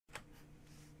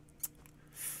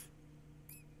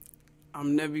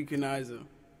I'm Nebu Kiniza,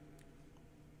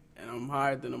 and I'm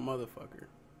higher than a motherfucker.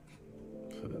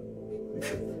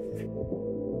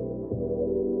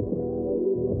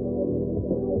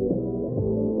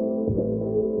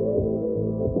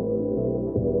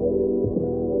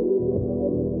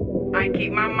 I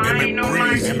keep my mind on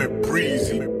my Emmit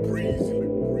Breezy.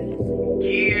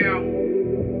 Yeah.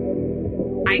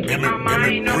 I keep my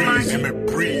mind on my Emmit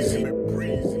Breezy.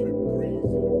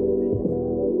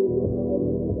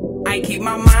 I keep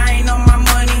my mind on my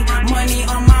money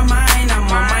on my mind. I'm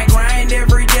on my grind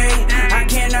every day. I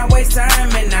cannot waste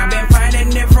time, and I've been finding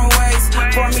different ways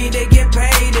for me to get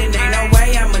paid. And ain't no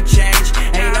way I'ma change.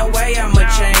 Ain't no way I'ma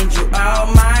change. You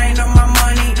all mine on my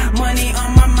money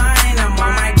on my mind. I'm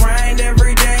on my grind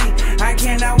every day. I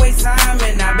cannot waste time,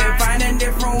 and I've been finding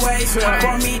different ways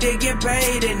for me to get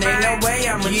paid. And ain't no way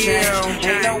I'ma change.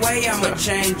 Ain't no way I'ma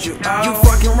change. You all. You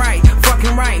fucking right.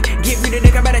 Get rid of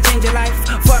nigga, better change your life.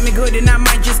 Fuck me good and I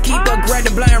might just keep a grab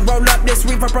the blunt and roll up this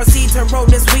reefer. Proceed to roll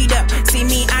this weed up. See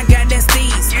me, I got that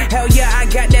steez. Hell yeah, I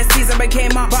got that steez. I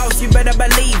became my boss, you better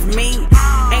believe me.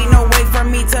 Ain't no way for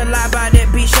me to lie about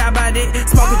it, be shy about it.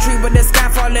 Smoke a tree with the sky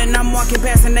falling, I'm walking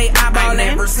past and they eyeballing.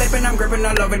 I never slipping, I'm gripping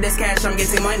all over this cash, I'm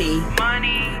getting money.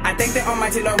 I think the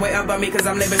almighty Lord way above me cause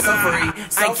I'm living so free.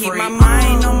 I keep my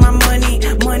mind on my money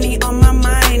on my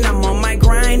mind. I'm on my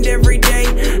grind every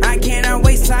day. I cannot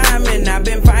waste time, and I've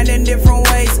been finding different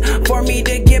ways for me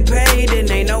to get paid. And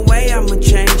ain't no way I'ma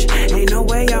change. Ain't no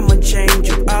way I'ma change.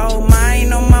 You all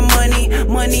mine on my money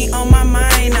on my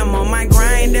mind. I'm on my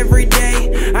grind every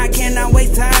day. I cannot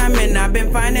waste time, and I've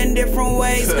been finding different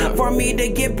ways for me to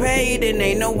get paid. And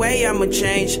ain't no way I'ma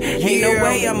change. Ain't no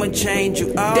way I'ma change.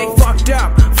 You all. They fucked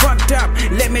up.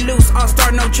 Let me loose. All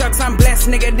star, no trucks. I'm blessed,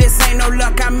 nigga. This ain't no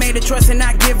luck. I made a choice and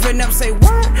not giving up. Say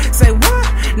what? Say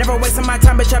what? Never wasting my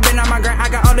time, bitch. I've been on my grind. I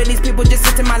got all of these people just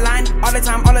sitting my line all the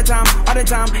time.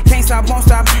 Can't stop, won't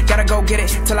stop. Gotta go get it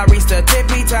till I reach the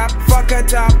tippy top. Fuck a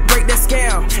top, break the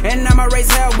scale, and I'ma raise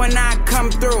hell when I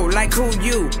come through. Like who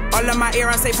you? All of my ear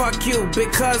I say fuck you,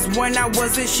 because when I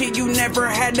wasn't shit, you never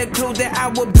had a clue that I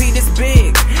would be this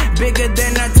big. Bigger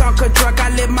than a Tonka truck. I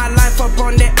live my life up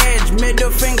on the edge.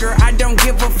 Middle finger, I don't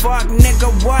give a fuck.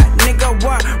 Nigga what?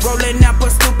 Rolling up a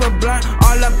stupid blunt,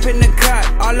 all up in the cut,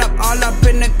 all up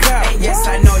in the cut. And yes,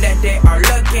 I know that they are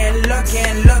looking.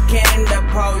 The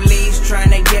police trying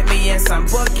to get me, yes, I'm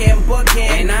booking.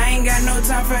 And I ain't got no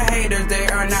time for haters, they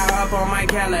are now up on my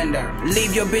calendar.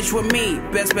 Leave your bitch with me,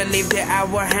 best believe that I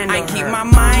will handle her. I keep my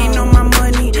mind on my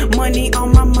money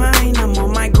on my mind. I'm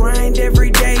on my grind every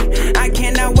day. I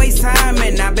cannot waste time,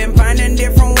 and I've been finding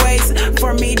different ways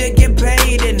for me to get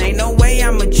paid. And ain't no way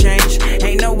I'ma change.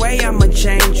 Ain't no way I'ma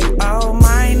change. You all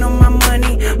mine on my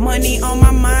money on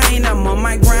my mind. I'm on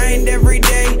my grind every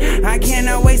day. I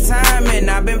cannot waste time, and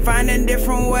I've been finding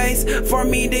different ways for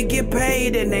me to get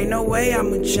paid. And ain't no way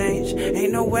I'ma change.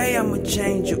 Ain't no way I'ma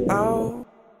change. You all.